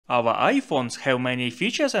Our iPhones have many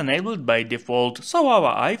features enabled by default, so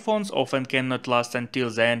our iPhones often cannot last until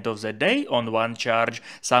the end of the day on one charge.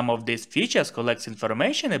 Some of these features collect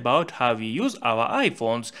information about how we use our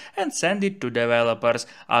iPhones and send it to developers.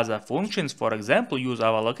 Other functions, for example, use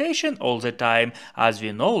our location all the time. As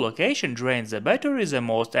we know, location drains the battery the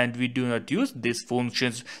most and we do not use these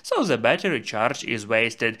functions, so the battery charge is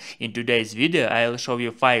wasted. In today's video, I'll show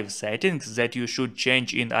you 5 settings that you should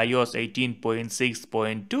change in iOS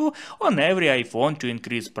 18.6.2 on every iPhone to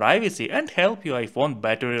increase privacy and help your iPhone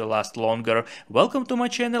battery last longer. Welcome to my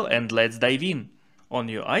channel and let's dive in. On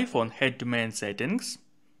your iPhone, head to main settings.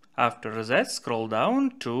 After that, scroll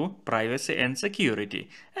down to privacy and security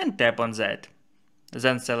and tap on that.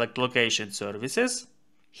 Then select location services.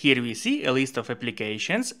 Here we see a list of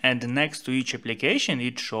applications, and next to each application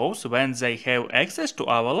it shows when they have access to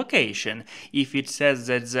our location. If it says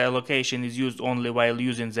that the location is used only while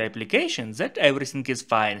using the application, that everything is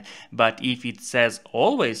fine. But if it says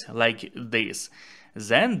always, like this,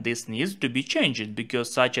 then this needs to be changed,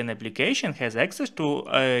 because such an application has access to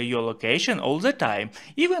your location all the time,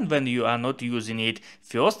 even when you are not using it.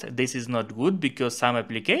 First, this is not good because some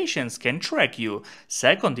applications can track you.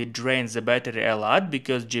 Second, it drains the battery a lot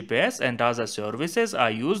because GPS and other services are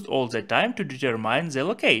used all the time to determine the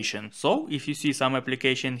location. So, if you see some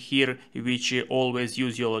application here which always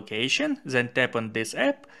use your location, then tap on this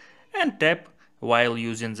app and tap while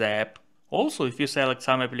using the app. Also, if you select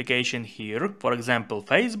some application here, for example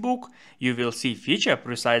Facebook, you will see feature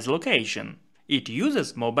precise location. It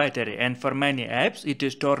uses more battery and for many apps it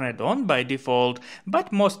is turned on by default,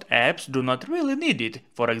 but most apps do not really need it.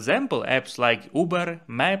 For example, apps like Uber,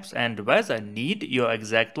 Maps and Weather need your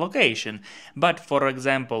exact location. But for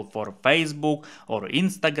example, for Facebook or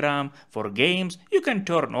Instagram, for games, you can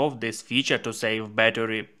turn off this feature to save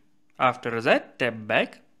battery. After that, tap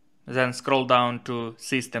back. Then scroll down to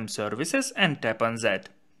System Services and tap on that.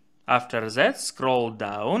 After that, scroll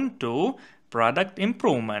down to Product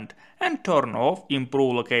Improvement and turn off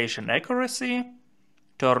Improve Location Accuracy,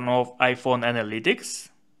 turn off iPhone Analytics,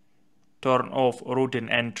 turn off Routing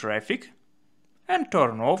and Traffic, and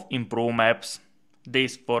turn off Improve Maps.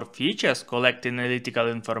 These 4 features collect analytical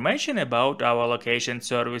information about our location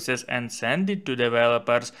services and send it to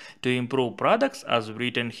developers to improve products as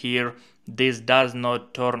written here. This does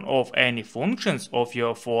not turn off any functions of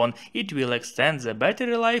your phone, it will extend the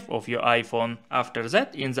battery life of your iPhone. After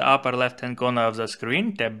that, in the upper left hand corner of the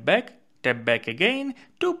screen, tap back again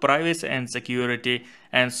to Privacy and Security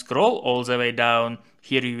and scroll all the way down.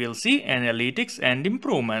 Here you will see Analytics and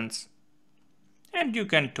Improvements. And you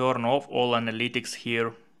can turn off all analytics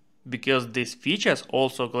here, because these features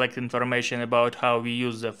also collect information about how we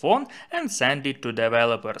use the phone and send it to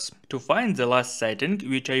developers. To find the last setting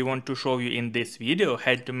which I want to show you in this video,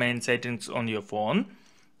 head to main settings on your phone,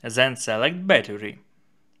 then select battery.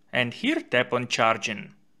 And here tap on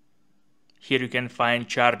charging. Here you can find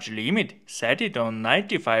charge limit, set it on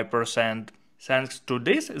 95%. Thanks to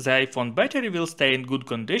this, the iPhone battery will stay in good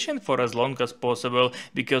condition for as long as possible,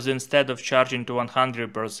 because instead of charging to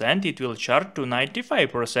 100%, it will charge to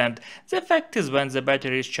 95%. The fact is, when the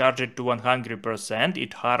battery is charged to 100%,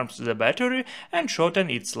 it harms the battery and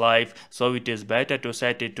shortens its life, so it is better to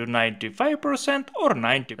set it to 95% or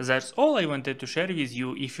 90%. That's all I wanted to share with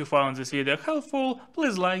you. If you found this video helpful,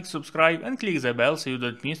 please like, subscribe and click the bell so you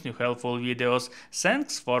don't miss new helpful videos.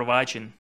 Thanks for watching.